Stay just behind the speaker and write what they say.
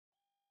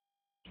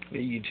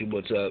Hey YouTube,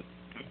 what's up?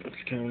 It's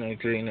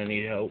Karen93 and I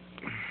need help.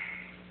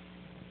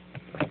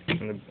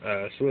 On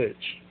the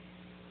switch,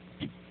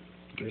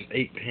 there's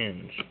 8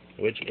 pins.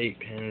 Which 8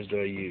 pins do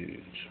I use?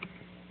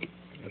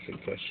 That's a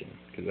question,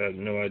 because I have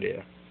no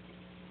idea.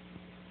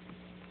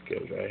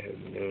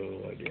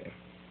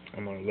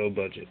 I'm on a low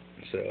budget,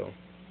 so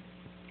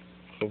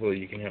hopefully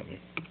you can help me.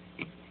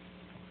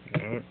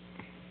 Alright.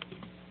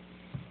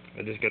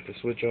 I just got the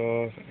switch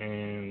off,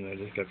 and I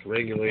just got the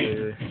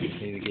regulator.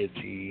 Need to get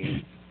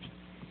the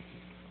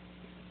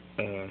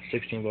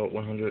 16 volt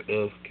 100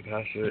 ohm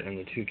capacitor and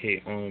the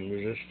 2K ohm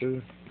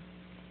resistor,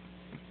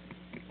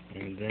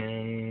 and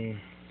then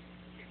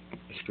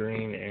the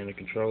screen and the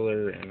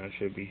controller, and I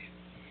should be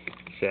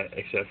set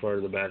except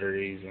for the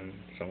batteries and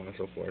so on and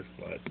so forth.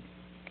 But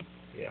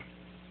yeah,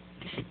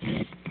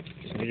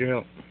 just need your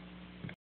help.